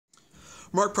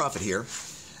Mark Profit here.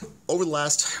 Over the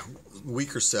last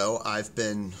week or so, I've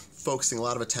been focusing a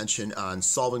lot of attention on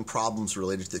solving problems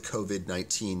related to the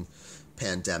COVID-19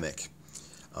 pandemic.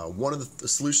 One of the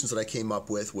solutions that I came up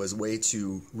with was a way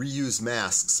to reuse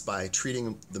masks by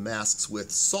treating the masks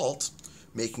with salt,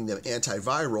 making them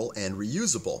antiviral and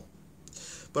reusable.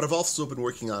 But I've also been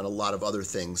working on a lot of other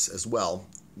things as well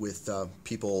with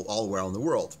people all around the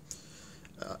world,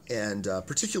 and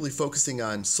particularly focusing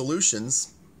on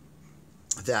solutions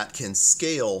that can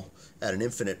scale at an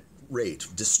infinite rate,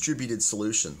 distributed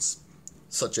solutions,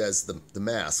 such as the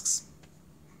masks.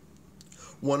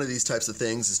 One of these types of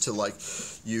things is to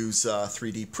use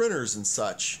 3D printers and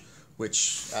such,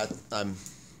 which I'm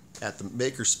at the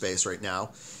makerspace right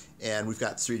now, and we've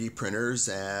got 3D printers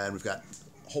and we've got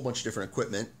a whole bunch of different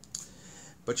equipment.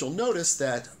 But you'll notice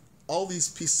that all these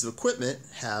pieces of equipment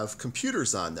have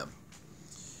computers on them.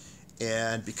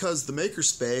 And because the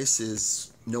makerspace is,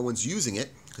 no one's using it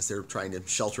because they're trying to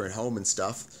shelter at home and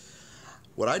stuff,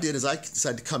 what I did is I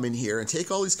decided to come in here and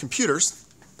take all these computers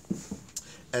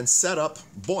and set up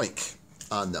BOINC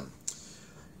on them.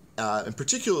 And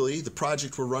particularly the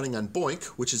project we're running on BOINC,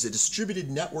 which is a distributed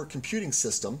network computing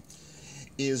system,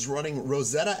 is running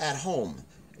Rosetta at Home,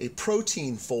 a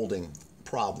protein folding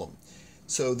problem.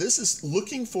 So this is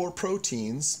looking for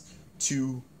proteins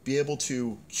to be able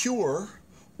to cure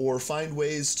or find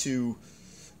ways to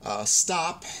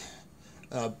stop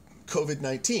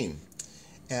COVID-19.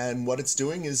 And what it's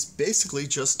doing is basically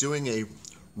just doing a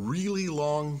really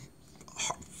long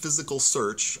physical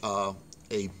search,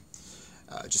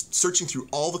 just searching through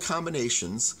all the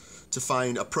combinations to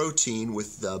find a protein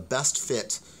with the best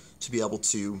fit to be able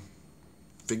to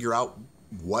figure out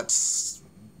what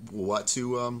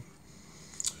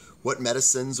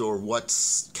medicines or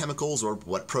what chemicals or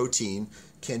what protein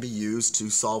can be used to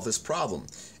solve this problem.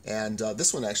 And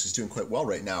this one actually is doing quite well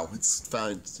right now. It's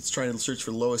trying to search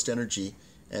for the lowest energy,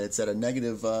 and it's at a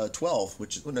negative 12,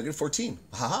 which is negative 14.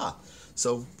 Haha!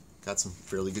 So got some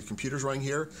fairly good computers running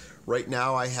here. Right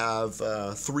now I have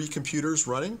 3 computers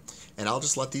running, and I'll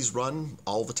just let these run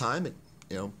all the time. It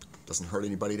doesn't hurt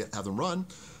anybody to have them run,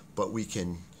 but we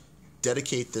can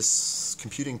dedicate this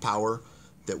computing power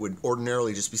that would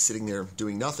ordinarily just be sitting there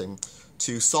doing nothing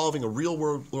to solving a real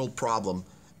world problem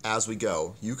as we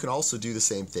go. You can also do the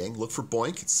same thing. Look for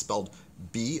BOINC. It's spelled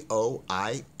B-O-I-N-C.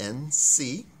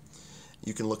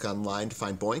 You can look online to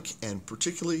find BOINC, and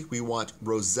particularly we want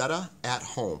Rosetta at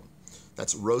Home.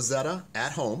 That's Rosetta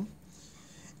at Home,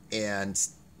 and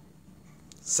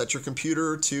set your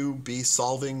computer to be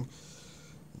solving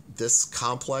this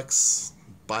complex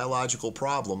biological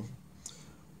problem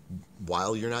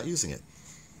while you're not using it.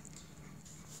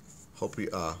 Hope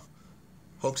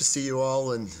to see you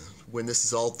all and when this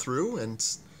is all through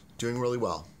and doing really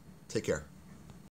well. Take care.